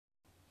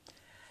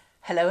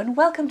Hello and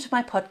welcome to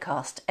my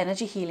podcast,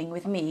 Energy Healing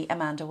with me,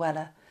 Amanda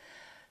Weller.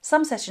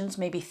 Some sessions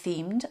may be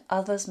themed,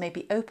 others may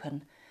be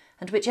open,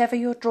 and whichever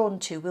you're drawn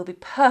to will be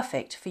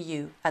perfect for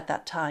you at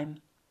that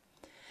time.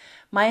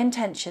 My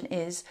intention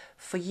is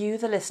for you,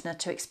 the listener,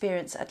 to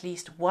experience at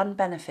least one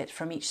benefit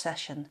from each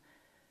session.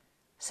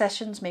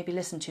 Sessions may be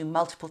listened to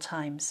multiple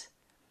times.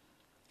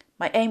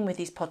 My aim with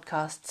these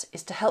podcasts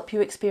is to help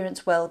you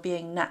experience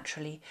well-being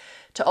naturally,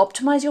 to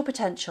optimise your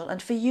potential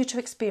and for you to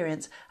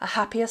experience a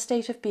happier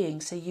state of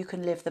being so you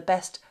can live the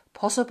best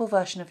possible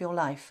version of your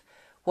life,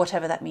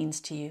 whatever that means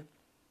to you.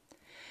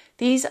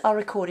 These are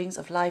recordings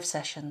of live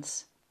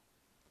sessions.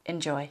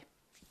 Enjoy.